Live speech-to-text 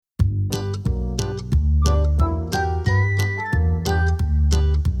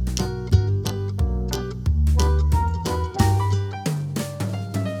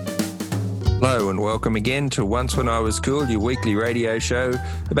welcome again to Once When I Was Cool, your weekly radio show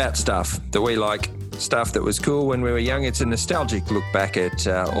about stuff that we like, stuff that was cool when we were young. It's a nostalgic look back at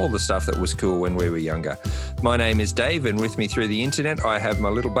all the stuff that was cool when we were younger. My name is Dave, and with me through the internet, I have my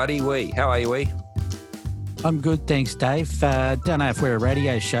little buddy, Wee. How are you, Wee? I'm good, thanks, Dave. Don't know if we're a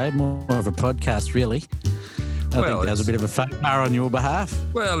radio show, more of a podcast, really. I think that was a bit of a faux pas on your behalf.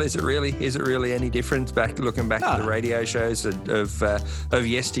 Well, is it really any different looking back to the radio shows of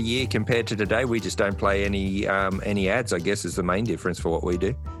yesteryear compared to today? We just don't play any ads, I guess, is the main difference for what we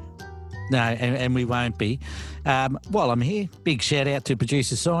do. No, and we won't be. While I'm here, big shout out to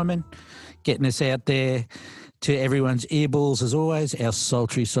producer Simon, getting us out there to everyone's earballs as always, our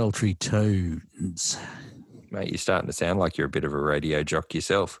sultry, sultry tunes. Mate, you're starting to sound like you're a bit of a radio jock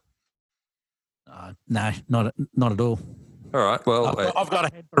yourself. No, not at all. All right, well... I've got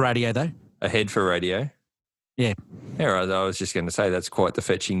a head for radio, though. A head for radio? Yeah. All right, I was just going to say, that's quite the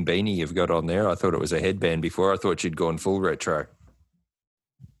fetching beanie you've got on there. I thought it was a headband before. I thought you'd gone full retro.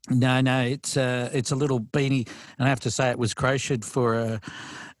 No, it's a little beanie, and I have to say it was crocheted for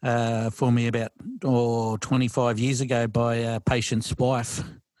me about 25 years ago by a patient's wife.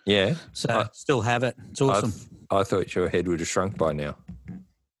 Yeah. So I still have it. It's awesome. I thought your head would have shrunk by now.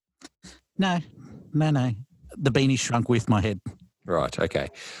 No. The beanie shrunk with my head. Right, okay.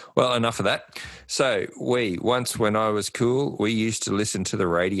 Well, enough of that. So once when I was cool, we used to listen to the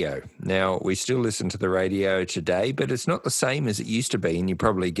radio. Now, we still listen to the radio today, but it's not the same as it used to be. And you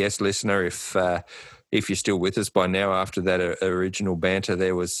probably guessed, listener, if you're still with us by now after that original banter,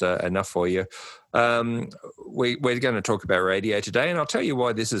 there was enough for you. We're going to talk about radio today, and I'll tell you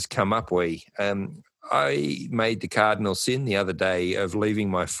why this has come up, I made the cardinal sin the other day of leaving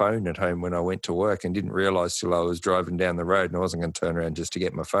my phone at home when I went to work and didn't realise till I was driving down the road and I wasn't going to turn around just to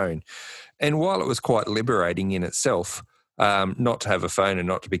get my phone. And while it was quite liberating in itself, not to have a phone and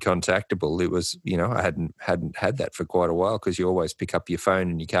not to be contactable, it was, I hadn't had that for quite a while, because you always pick up your phone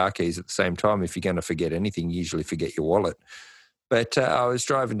and your car keys at the same time. If you're going to forget anything, you usually forget your wallet. But I was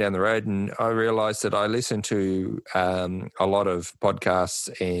driving down the road and I realised that I listen to a lot of podcasts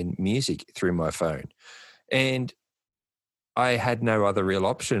and music through my phone. And I had no other real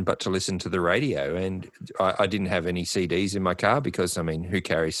option but to listen to the radio. And I didn't have any CDs in my car because, who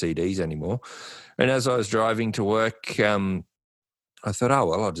carries CDs anymore? And as I was driving to work, I thought,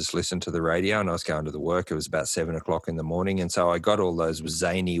 I'll just listen to the radio. And I was going to the work. It was about 7 o'clock in the morning. And so I got all those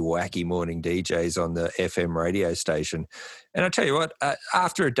zany, wacky morning DJs on the FM radio station. And I tell you what,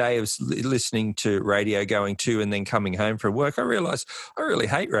 after a day of listening to radio, going to and then coming home from work, I realised I really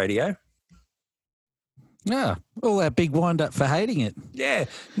hate radio. Yeah, all that big wind-up for hating it. Yeah,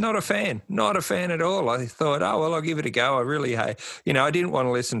 not a fan at all. I thought, I'll give it a go. I really hate, I didn't want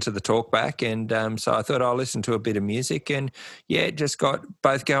to listen to the talk back, and so I thought I'll listen to a bit of music, and yeah, just got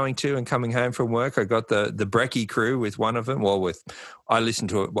both going to and coming home from work. I got the Brekkie crew with one of them. I listened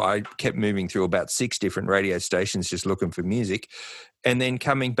to it. I kept moving through about 6 different radio stations just looking for music. And then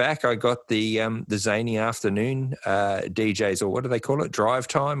coming back, I got the zany afternoon DJs, or what do they call it, drive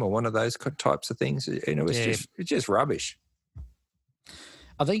time, or one of those types of things. And it was just rubbish.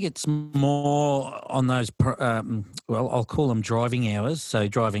 I think it's more on those, I'll call them driving hours. So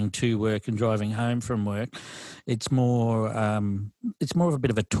driving to work and driving home from work. It's more of a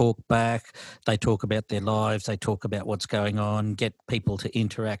bit of a talk back. They talk about their lives. They talk about what's going on, get people to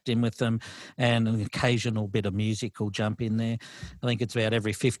interact in with them, and an occasional bit of music will jump in there. I think it's about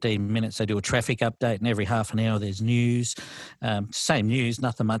every 15 minutes they do a traffic update, and every half an hour there's news. Same news,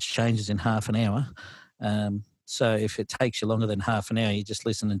 nothing much changes in half an hour. So if it takes you longer than half an hour, you're just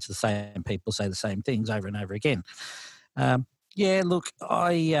listening to the same people say the same things over and over again. I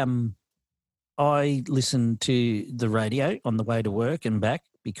listen to the radio on the way to work and back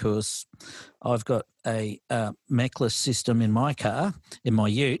because I've got a Mechless system in my car, in my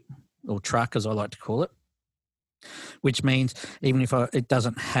ute, or truck as I like to call it, which means even if it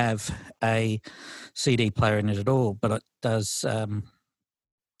doesn't have a CD player in it at all, but it does...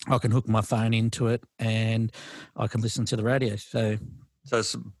 I can hook my phone into it and I can listen to the radio. So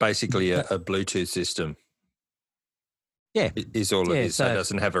it's basically a Bluetooth system. Yeah. Is all it is. So it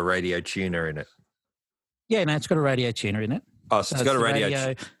doesn't have a radio tuner in it. Yeah, no, it's got a radio tuner in it. Oh, so it's got a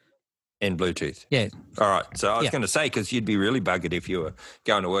radio and Bluetooth. Yeah. All right. So I was going to say, because you'd be really buggered if you were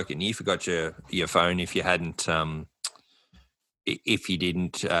going to work and you forgot your phone. If you hadn't... If you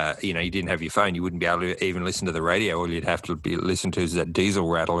didn't, you didn't have your phone, you wouldn't be able to even listen to the radio. All you'd have to listen to is that diesel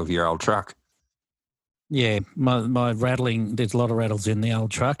rattle of your old truck. Yeah, my rattling, there's a lot of rattles in the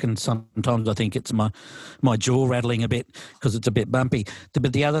old truck, and sometimes I think it's my jaw rattling a bit because it's a bit bumpy.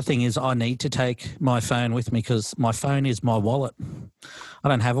 But the other thing is I need to take my phone with me because my phone is my wallet. I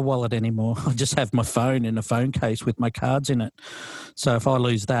don't have a wallet anymore. I just have my phone in a phone case with my cards in it. So if I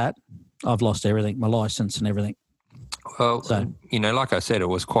lose that, I've lost everything, my license and everything. Well, like I said, it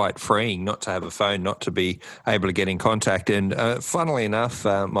was quite freeing not to have a phone, not to be able to get in contact. And funnily enough,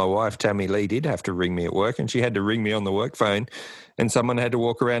 my wife, Tammy Lee, did have to ring me at work, and she had to ring me on the work phone, and someone had to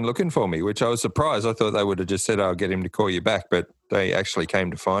walk around looking for me, which I was surprised. I thought they would have just said, I'll get him to call you back, but they actually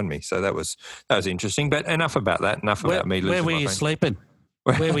came to find me. So that was interesting. But enough about that, about me losing my phone. Where were you sleeping?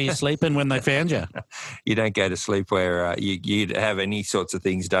 Where were you sleeping when they found you? You don't go to sleep where you'd have any sorts of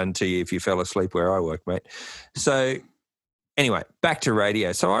things done to you if you fell asleep where I work, mate. So anyway, back to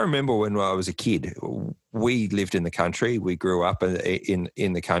radio. So I remember when I was a kid, we lived in the country. We grew up in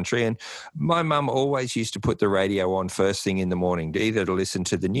the country, and my mum always used to put the radio on first thing in the morning, either to listen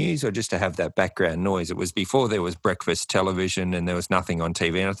to the news or just to have that background noise. It was before there was breakfast television and there was nothing on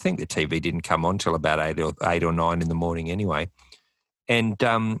TV. And I think the TV didn't come on till about 8 or 9 in the morning anyway. And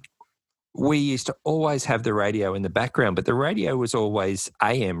we used to always have the radio in the background, but the radio was always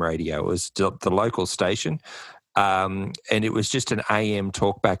AM radio. It was the local station. And it was just an AM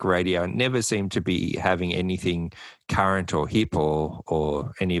talkback radio. It never seemed to be having anything current or hip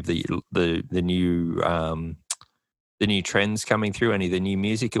or any of the new trends coming through, any of the new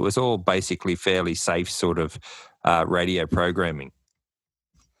music. It was all basically fairly safe sort of radio programming.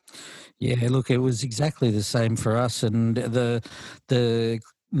 Yeah, look, it was exactly the same for us, and the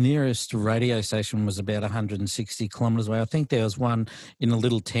nearest radio station was about 160 kilometres away. I think there was one in a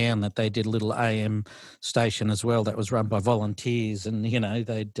little town that they did a little AM station as well that was run by volunteers, and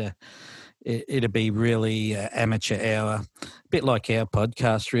they'd it'd be really amateur hour, a bit like our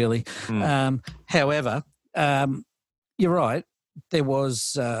podcast, really. However, you're right. There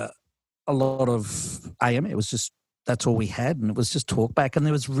was a lot of AM. It was just that's all we had, and it was just talkback. And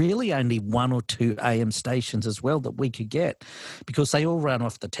there was really only 1 or 2 AM stations as well that we could get because they all run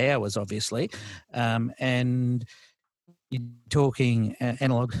off the towers, obviously. And you're talking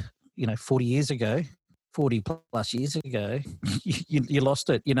analog, 40 years ago, 40 plus years ago, you lost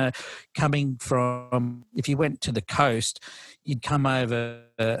it. Coming from, if you went to the coast, you'd come over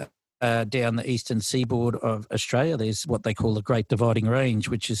down the eastern seaboard of Australia. There's what they call the Great Dividing Range,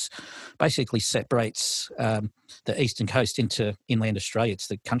 which is basically separates the eastern coast into inland Australia. It's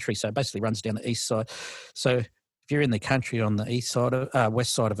the country, so it basically runs down the east side. So if you're in the country on the east side of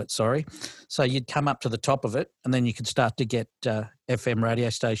west side of it, so you'd come up to the top of it, and then you could start to get FM radio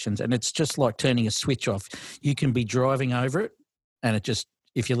stations, and it's just like turning a switch off. You can be driving over it, and it just,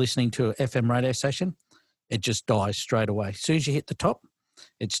 if you're listening to an FM radio station, it just dies straight away. As soon as you hit the top,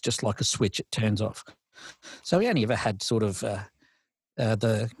 it's just like a switch, it turns off. So we only ever had sort of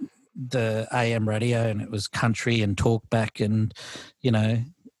the AM radio, and it was country and talkback and,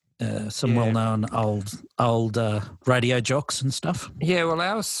 some well-known old radio jocks and stuff. Yeah, well,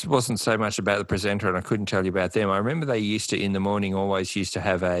 ours wasn't so much about the presenter, and I couldn't tell you about them. I remember they used to, in the morning, always used to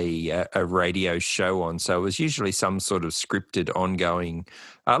have a radio show on. So it was usually some sort of scripted, ongoing,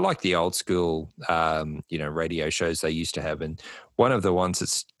 like the old school, radio shows they used to have. And one of the ones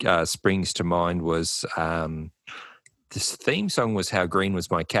that springs to mind was this theme song was "How Green Was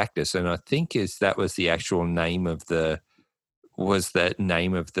My Cactus," and I think that was the actual name of this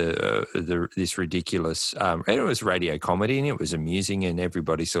ridiculous and it was radio comedy, and it was amusing, and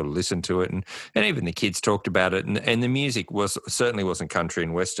everybody sort of listened to it, and even the kids talked about it, and the music certainly wasn't country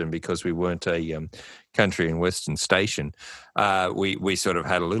and western because we weren't a country and western station. We sort of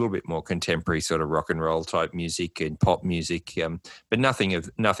had a little bit more contemporary sort of rock and roll type music and pop music, but nothing of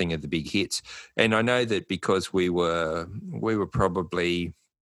the big hits. And I know that because we were probably,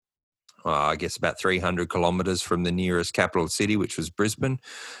 I guess, about 300 kilometres from the nearest capital city, which was Brisbane.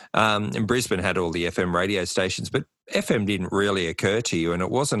 And Brisbane had all the FM radio stations, but FM didn't really occur to you. And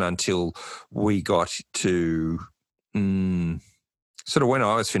it wasn't until we got to sort of when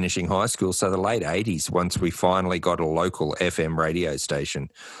I was finishing high school, so the late 80s, once we finally got a local FM radio station.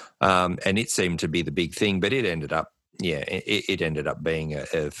 And it seemed to be the big thing, but it ended up, it ended up being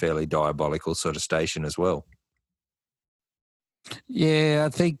a fairly diabolical sort of station as well. Yeah, I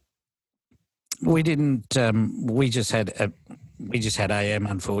think we didn't. We just had AM,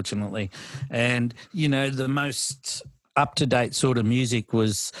 unfortunately, and the most up-to-date sort of music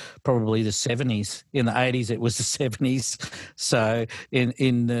was probably the 70s. In the 80s, it was the 70s. So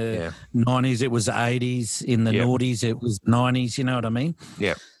in the 90s, it was the 80s. In the noughties, it was 90s. You know what I mean?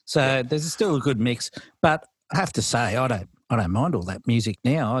 Yeah. So there's still a good mix, but I have to say, I don't mind all that music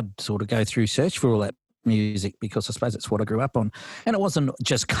now. I'd sort of go through, search for all that music because I suppose it's what I grew up on. And it wasn't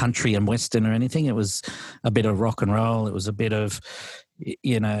just country and western or anything. It was a bit of rock and roll. It was a bit of,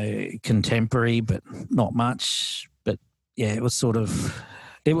 contemporary, but not much. But yeah, it was sort of,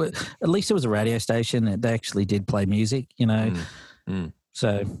 it was, at least it was a radio station that they actually did play music,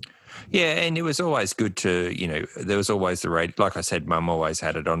 So yeah, and it was always good to, there was always the radio. Like I said, Mum always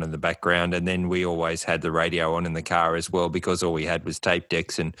had it on in the background, and then we always had the radio on in the car as well because all we had was tape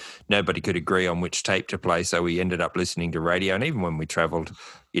decks and nobody could agree on which tape to play. So we ended up listening to radio. And even when we travelled,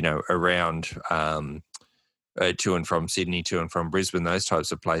 around to and from Sydney, to and from Brisbane, those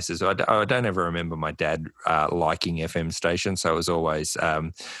types of places, I don't ever remember my dad liking FM stations. So it was always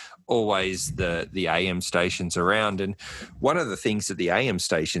the AM stations around. And one of the things that the AM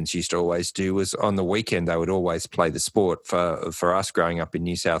stations used to always do was on the weekend they would always play the sport. For us growing up in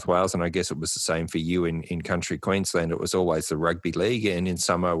New South Wales, and I guess it was the same for you in country Queensland, it was always the rugby league, and in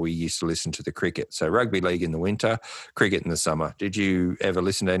summer we used to listen to the cricket. So rugby league in the winter, cricket in the summer. Did you ever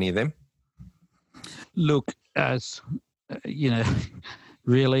listen to any of them? Look, as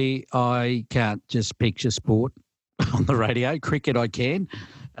really I can't just picture sport on the radio. Cricket I can.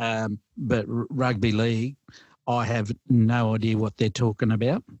 But rugby league, I have no idea what they're talking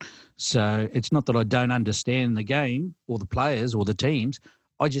about. So it's not that I don't understand the game or the players or the teams.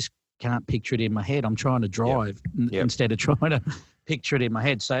 I just can't picture it in my head. I'm trying to drive instead of trying to picture it in my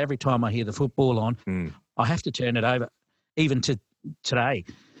head. So every time I hear the football on, I have to turn it over. Even to today,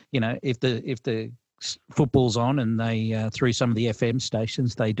 if the football's on and they through some of the FM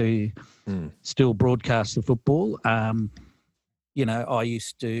stations, they do still broadcast the football. I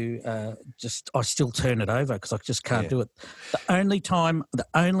used to I still turn it over because I just can't do it. The only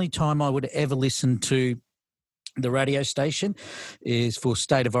time I would ever listen to the radio station is for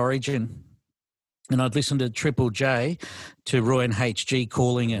State of Origin. And I'd listen to Triple J to Roy and HG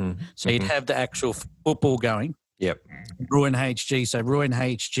calling it. So you'd have the actual football going. Yep. Roy and HG. So Roy and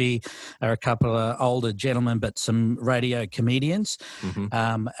HG are a couple of older gentlemen, but some radio comedians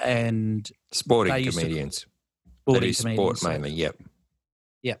and sporting comedians. That is sport mainly, yep.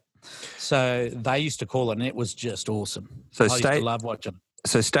 So they used to call it, and it was just awesome. So I used to love watching.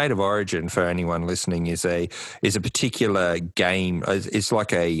 So State of Origin, for anyone listening, is a particular game. It's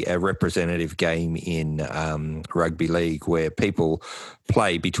like a representative game in rugby league where people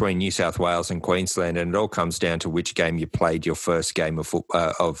play between New South Wales and Queensland, and it all comes down to which game you played your first game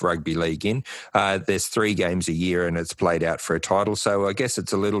of rugby league in. There's 3 games a year, and it's played out for a title. So I guess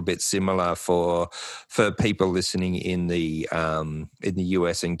it's a little bit similar for people listening in the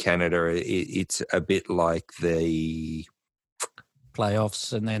US and Canada. It's a bit like the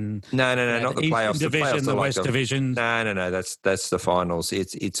playoffs, and then not the playoffs. Division, the West Division. No. That's the finals.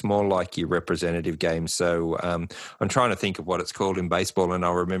 It's more like your representative games. So I'm trying to think of what it's called in baseball, and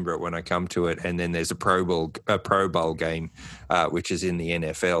I'll remember it when I come to it. And then there's a Pro Bowl game, which is in the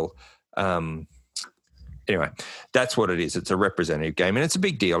NFL. Anyway, that's what it is. It's a representative game, and it's a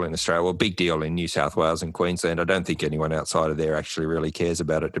big deal in Australia, well, big deal in New South Wales and Queensland. I don't think anyone outside of there actually really cares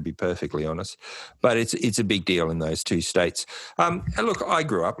about it, to be perfectly honest. But it's a big deal in those 2 states. And look, I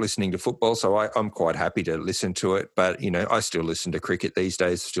grew up listening to football, so I'm quite happy to listen to it. But, I still listen to cricket these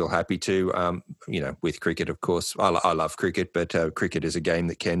days, still happy to, with cricket, of course. I love cricket, but cricket is a game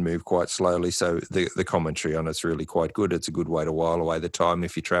that can move quite slowly. So the commentary on it's really quite good. It's a good way to while away the time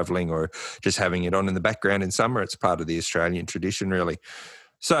if you're travelling or just having it on in the background in summer. It's part of the Australian tradition, really.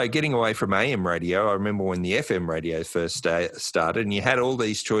 So getting away from AM radio, I remember when the FM radio first started, and you had all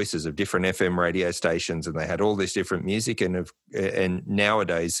these choices of different FM radio stations, and they had all this different music. And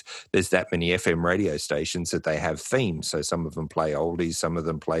nowadays, there's that many FM radio stations that they have themes. So some of them play oldies, some of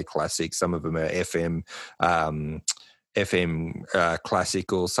them play classics, some of them are FM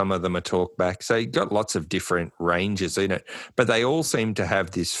classical, some of them are talkback. So you've got lots of different ranges in it, but they all seem to have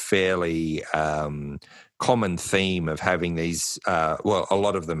this fairly common theme of having these, a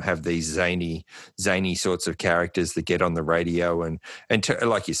lot of them have these zany sorts of characters that get on the radio and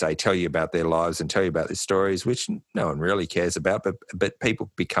like you say, tell you about their lives and tell you about their stories, which no one really cares about, but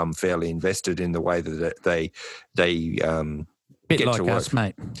people become fairly invested in the way that they bit get like to work. Us,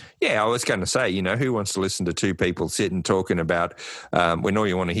 mate. Yeah, I was going to say, who wants to listen to 2 people sitting talking about when all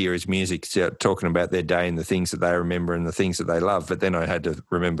you want to hear is music, talking about their day and the things that they remember and the things that they love. But then I had to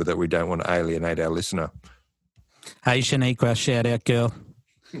remember that we don't want to alienate our listener. Hey, Shaniqua, shout out, girl.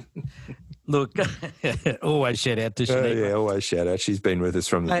 Look, always shout out to Shaniqua. Yeah, always shout out. She's been with us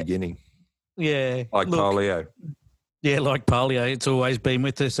from the beginning. Yeah. Like polio. Yeah, like polio, it's always been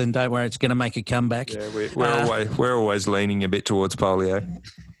with us, and don't worry, it's going to make a comeback. Yeah, we're always leaning a bit towards polio.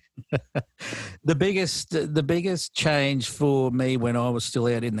 The biggest change for me when I was still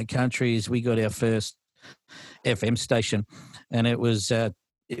out in the country is we got our first FM station, and it was the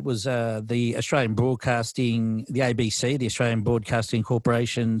Australian Broadcasting, the ABC, the Australian Broadcasting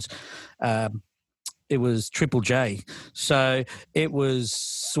Corporation's. It was Triple J, so it was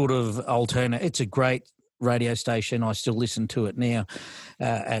sort of alternate. It's a great radio station. I still listen to it now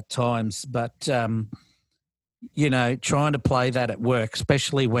at times, but trying to play that at work,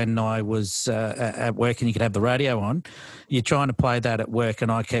 especially when I was at work and you could have the radio on, you're trying to play that at work,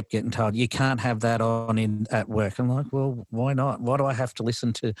 and I kept getting told you can't have that on at work. I'm like, well, why not? Why do I have to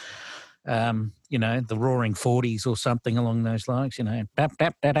listen to the Roaring Forties or something along those lines?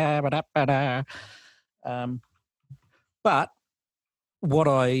 But what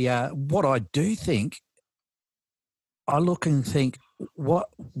I do think, I look and think, what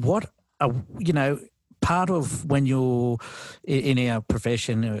part of when you're in our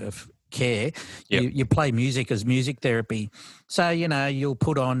profession of care, you play music as music therapy. So, you'll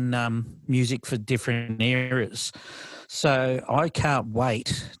put on music for different eras. So I can't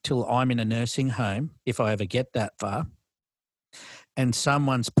wait till I'm in a nursing home, if I ever get that far, and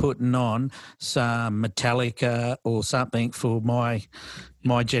someone's putting on some Metallica or something for my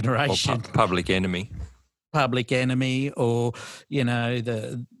generation. Or Public Enemy. Public Enemy, or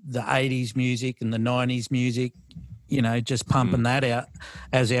the 80s music and the 90s music, just pumping that out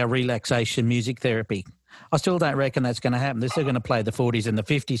as our relaxation music therapy. I still don't reckon that's going to happen. They're still going to play the 40s and the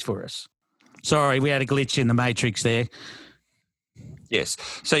 50s for us. Sorry, we had a glitch in the matrix there. Yes.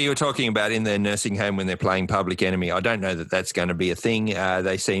 So you were talking about in the nursing home when they're playing Public Enemy. I don't know that that's going to be a thing.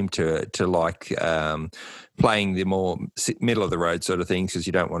 They seem to like playing the more middle of the road sort of things, because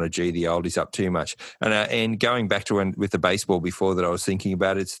you don't want to G the oldies up too much. And going back to with the baseball before that I was thinking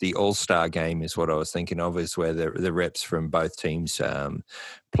about, it's the All-Star game is what I was thinking of, is where the reps from both teams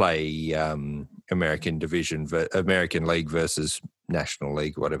play American League versus National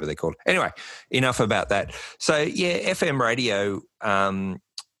League, whatever they're called. Anyway, enough about that. So, yeah, FM radio,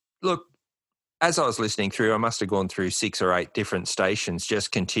 look, as I was listening through, I must have gone through 6 or 8 different stations,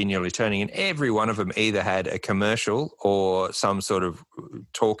 just continually turning, and every one of them either had a commercial or some sort of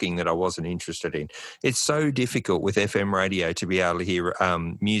talking that I wasn't interested in. It's so difficult with FM radio to be able to hear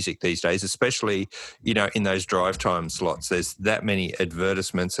music these days, especially, in those drive time slots. There's that many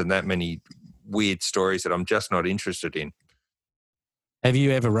advertisements and that many weird stories that I'm just not interested in. Have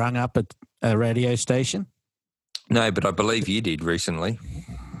you ever rung up a radio station? No, but I believe you did recently.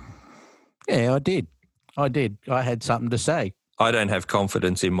 Yeah, I did. I had something to say. I don't have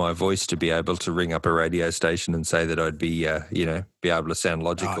confidence in my voice to be able to ring up a radio station and say that I'd be, be able to sound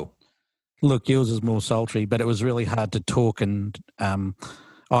logical. Look, yours is more sultry, but it was really hard to talk, and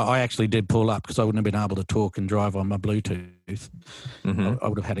I actually did pull up because I wouldn't have been able to talk and drive on my Bluetooth. Mm-hmm. I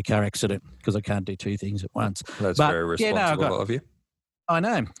would have had a car accident because I can't do 2 things at once. That's very responsible of you. I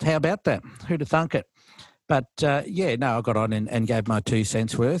know. How about that? Who'd have thunk it? But, I got on and gave my 2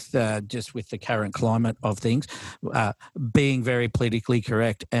 cents worth, just with the current climate of things, being very politically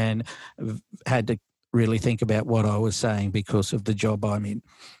correct, and had to really think about what I was saying because of the job I'm in.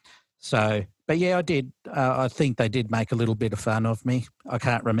 So, but yeah, I did. I think they did make a little bit of fun of me. I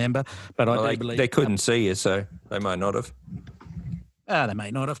can't remember, but I do believe... They couldn't see you, so they might not have. They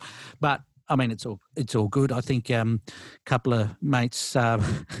may not have, but... I mean, it's all good. I think a couple of mates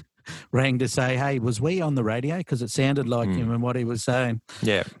rang to say, "Hey, was we on the radio?" Because it sounded like him and what he was saying.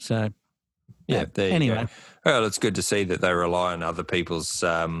 Yeah. So, yeah. Anyway, well, it's good to see that they rely on other people's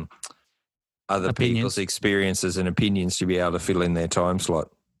people's experiences and opinions to be able to fill in their time slot,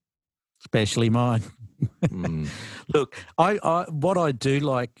 especially mine. Look, I what I do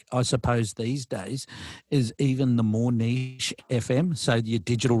like, I suppose these days, is even the more niche FM. So your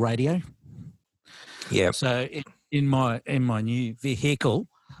digital radio. Yeah. So in my new vehicle,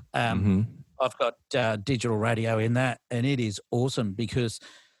 I've got digital radio in that, and it is awesome because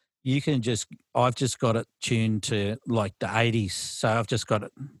I've just got it tuned to like the 80s. So I've just got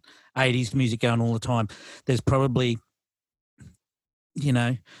 80s music going all the time. There's probably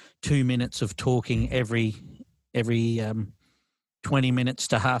 2 minutes of talking every 20 minutes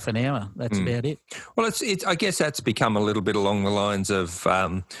to half an hour. That's about it. Well, it's I guess that's become a little bit along the lines of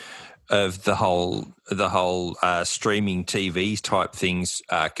the whole streaming TVs type things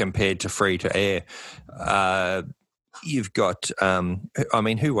compared to free to air. You've got,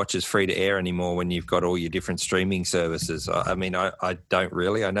 who watches free to air anymore when you've got all your different streaming services? I don't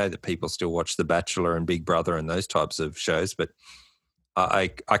really. I know that people still watch The Bachelor and Big Brother and those types of shows, but I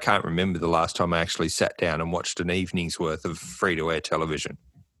can't remember the last time I actually sat down and watched an evening's worth of free to air television.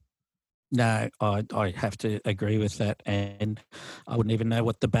 No, I have to agree with that, and I wouldn't even know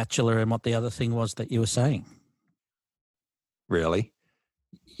what The Bachelor and what the other thing was that you were saying. Really?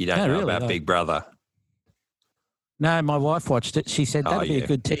 You don't know about Big Brother? No, my wife watched it. She said that'd be a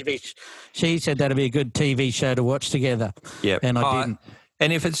good TV. She said that'd be a good TV show to watch together. Yeah, and I didn't.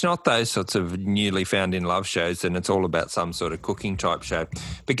 And if it's not those sorts of newly found in love shows, then it's all about some sort of cooking type show.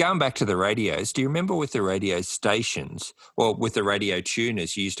 But going back to the radios, do you remember with the radio stations, well, with the radio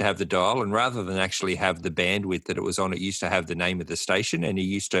tuners, you used to have the dial, and rather than actually have the bandwidth that it was on, it used to have the name of the station, and you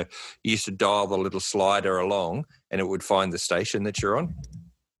used to dial the little slider along, and it would find the station that you're on.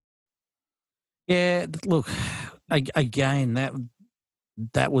 Yeah, look, again,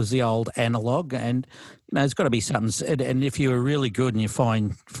 that was the old analog, and there's got to be something. And if you were really good and you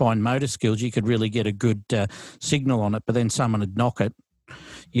find motor skills, you could really get a good signal on it. But then someone would knock it.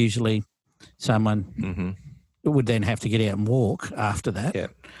 Usually, someone would then have to get out and walk after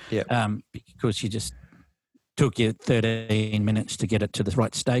that. Yeah. Because you just took you 13 minutes to get it to the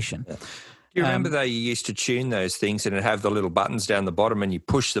right station. Yeah. Do you remember, though, you used to tune those things and it'd have the little buttons down the bottom and you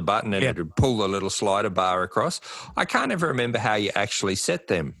push the button and it would pull the little slider bar across? I can't ever remember how you actually set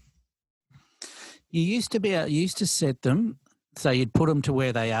them. You used to set them, so you'd put them to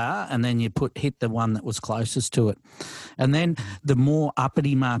where they are and then you hit the one that was closest to it. And then the more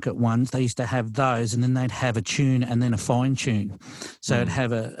uppity market ones, they used to have those, and then they'd have a tune and then a fine tune. So it'd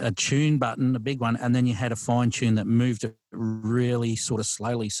have a tune button, a big one, and then you had a fine tune that moved it really sort of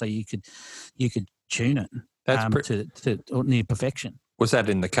slowly so you could tune it to near perfection. Was that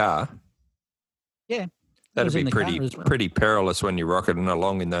in the car? Yeah. That'd be pretty perilous when you're rocketing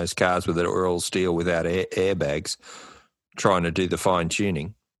along in those cars with it all steel without airbags, trying to do the fine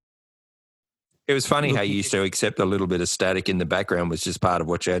tuning. It was funny how you used to accept a little bit of static in the background was just part of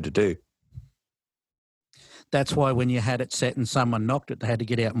what you had to do. That's why when you had it set and someone knocked it, they had to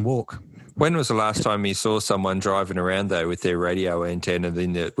get out and walk. When was the last time you saw someone driving around, though, with their radio antenna,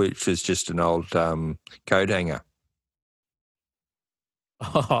 which was just an old coat hanger?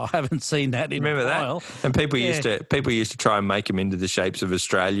 Oh, I haven't seen that in a while. That? And people used to try and make them into the shapes of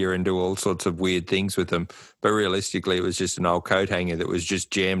Australia and do all sorts of weird things with them. But realistically, it was just an old coat hanger that was just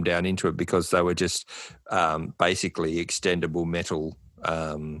jammed down into it because they were just basically extendable metal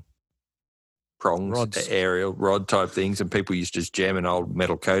prongs, rods, aerial rod type things, and people used to just jam an old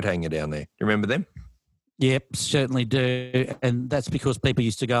metal coat hanger down there. You remember them? Yep, certainly do. And that's because people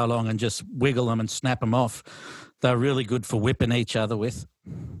used to go along and just wiggle them and snap them off. They're really good for whipping each other with.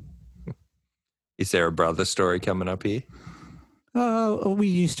 Is there a brother story coming up here? Oh, we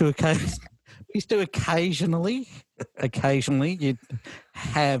used to occasionally you'd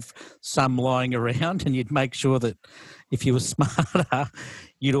have some lying around, and you'd make sure that if you were smarter,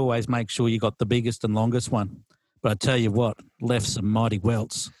 you'd always make sure you got the biggest and longest one. But I tell you what, left some mighty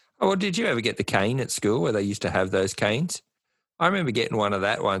welts. Oh, well, did you ever get the cane at school where they used to have those canes? I remember getting one of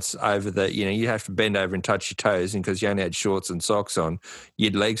that once over you have to bend over and touch your toes, and because you only had shorts and socks on,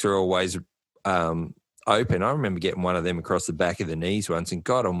 your legs were always open. I remember getting one of them across the back of the knees once, and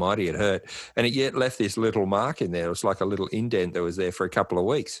God almighty, it hurt. And it yet left this little mark in there. It was like a little indent that was there for a couple of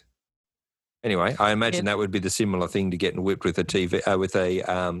weeks. Anyway, I imagine that would be the similar thing to getting whipped with a TV, with a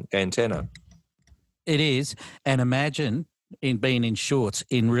antenna. It is. And imagine being in shorts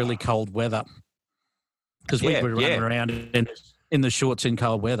in really cold weather. Because we would run around in the shorts in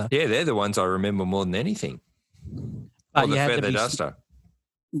cold weather. Yeah, they're the ones I remember more than anything. Or the feather duster.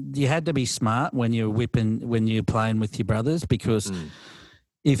 You had to be smart when you're playing with your brothers, because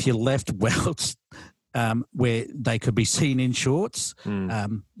if you left welts where they could be seen in shorts,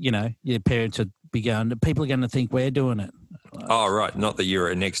 your parents would be going, people are going to think we're doing it. Oh, right. Not that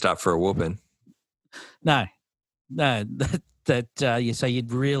you're next up for a whooping. No. So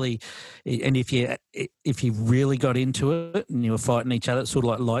you'd really, and if you really got into it and you were fighting each other, it's sort of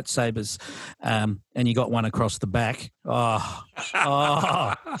like lightsabers, and you got one across the back.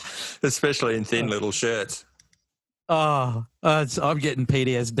 Especially in thin little shirts. I'm getting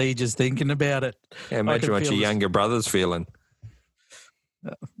PTSD just thinking about it. Yeah, imagine what your younger brother's feeling.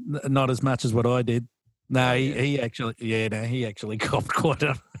 Not as much as what I did. No, he actually copped quite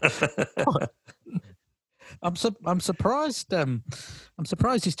a. I'm surprised. I'm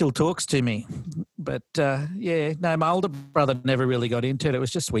surprised he still talks to me, but my older brother never really got into it. It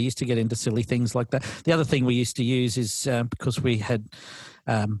was just we used to get into silly things like that. The other thing we used to use is because we had,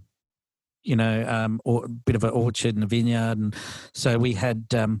 a bit of an orchard and a vineyard, and so we had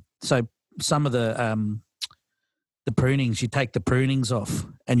so some of the prunings. You take the prunings off,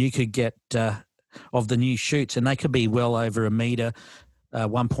 and you could get of the new shoots, and they could be well over a metre.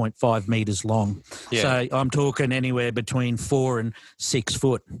 1.5 metres long. Yeah. So I'm talking anywhere between 4 and 6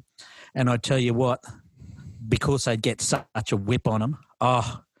 foot. And I tell you what, because they'd get such a whip on them,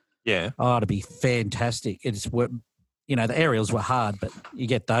 it'd be fantastic. It's, the aerials were hard, but you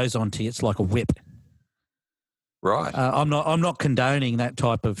get those onto you, it's like a whip. Right. I'm not condoning that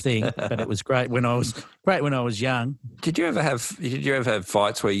type of thing, but it was great when I was young. Did you ever have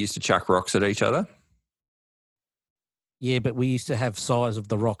fights where you used to chuck rocks at each other? Yeah, but we used to have size of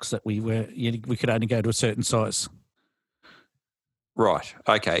the rocks that we could only go to a certain size. Right.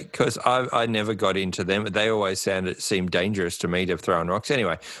 Okay. Because I never got into them. They always seemed dangerous to me to have thrown rocks.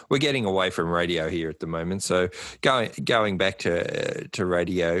 Anyway, we're getting away from radio here at the moment. So going back to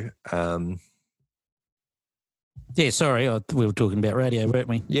radio. Yeah, sorry, we were talking about radio, weren't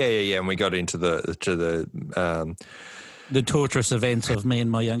we? Yeah, and we got into the torturous events of me and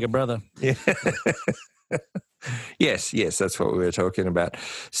my younger brother. Yeah. Yes, that's what we were talking about.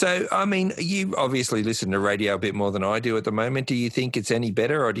 So, I mean, you obviously listen to radio a bit more than I do at the moment. Do you think it's any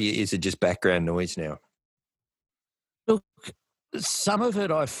better, or is it just background noise now? Look, some of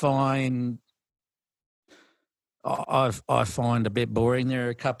it I find a bit boring. There are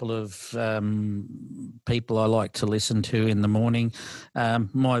a couple of people I like to listen to in the morning.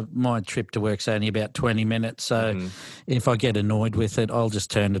 My trip to work's only about 20 minutes, so if I get annoyed with it, I'll just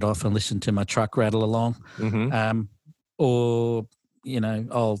turn it off and listen to my truck rattle along. Or,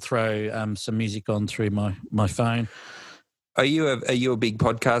 I'll throw some music on through my phone. Are you a big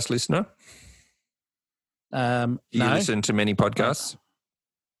podcast listener? Do you listen to many podcasts?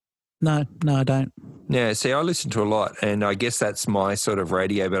 No, I don't. Yeah, see, I listen to a lot, and I guess that's my sort of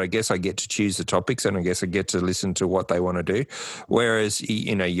radio, but I guess I get to choose the topics, and I guess I get to listen to what they want to do. Whereas,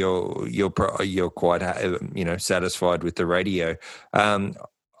 you're quite, satisfied with the radio.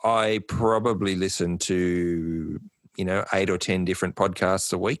 I probably listen to, 8 or 10 different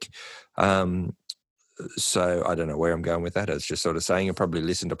podcasts a week. So I don't know where I'm going with that. I was just sort of saying I probably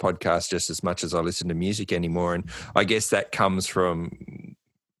listen to podcasts just as much as I listen to music anymore. And I guess that comes from,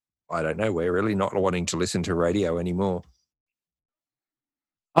 I don't know, we're really not wanting to listen to radio anymore.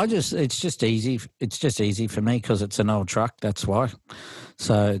 It's just easy. It's just easy for me because it's an old truck. That's why.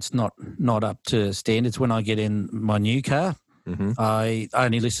 So it's not up to standards. When I get in my new car, I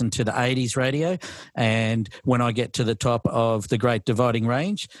only listen to the 80s radio. And when I get to the top of the Great Dividing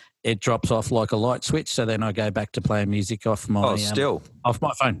Range, it drops off like a light switch. So then I go back to playing music off my off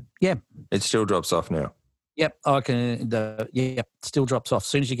my phone. Yeah. It still drops off now. Yep, still drops off. As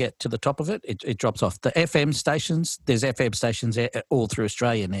soon as you get to the top of it, it drops off. The FM stations, there's FM stations all through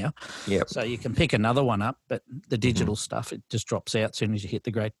Australia now. Yep. So you can pick another one up, but the digital stuff, it just drops out as soon as you hit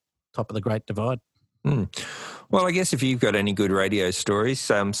the top of the Great Divide. Well, I guess if you've got any good radio stories,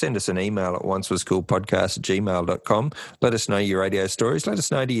 send us an email at oncewascoolpodcast@gmail.com. Let us know your radio stories. Let us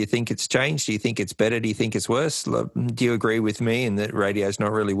know, do you think it's changed? Do you think it's better? Do you think it's worse? Do you agree with me in that radio's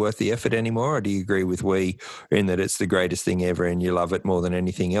not really worth the effort anymore? Or do you agree with we in that it's the greatest thing ever and you love it more than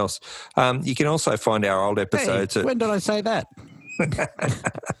anything else? You can also find our old episodes. When did I say that?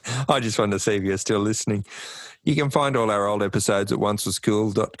 I just wanted to see if you're still listening. You can find all our old episodes at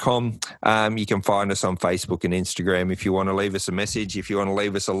oncewascool.com. You can find us on Facebook and Instagram if you want to leave us a message. If you want to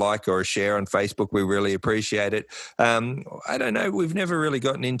leave us a like or a share on Facebook, we really appreciate it. I don't know. We've never really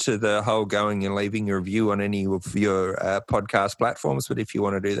gotten into the whole going and leaving a review on any of your podcast platforms, but if you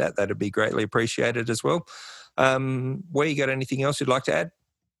want to do that, that'd be greatly appreciated as well. Where you got anything else you'd like to add?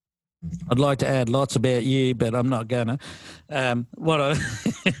 I'd like to add lots about you, but I'm not going to.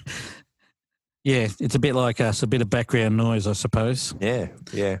 Yeah, it's a bit like us, a bit of background noise, I suppose. Yeah.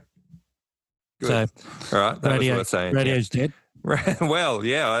 Good. So, all right, that was what I was saying. Radio's dead. Well,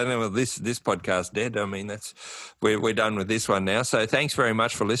 yeah, I know this podcast dead. I mean, we're done with this one now. So thanks very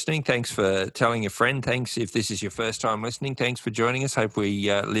much for listening. Thanks for telling a friend. Thanks if this is your first time listening. Thanks for joining us. Hope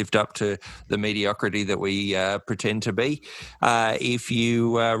we lived up to the mediocrity that we pretend to be. If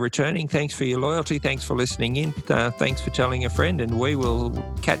you are returning, thanks for your loyalty. Thanks for listening in. Thanks for telling a friend, and we will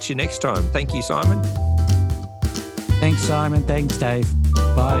catch you next time. Thank you, Simon. Thanks, Simon. Thanks, Dave.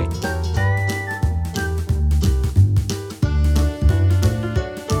 Bye.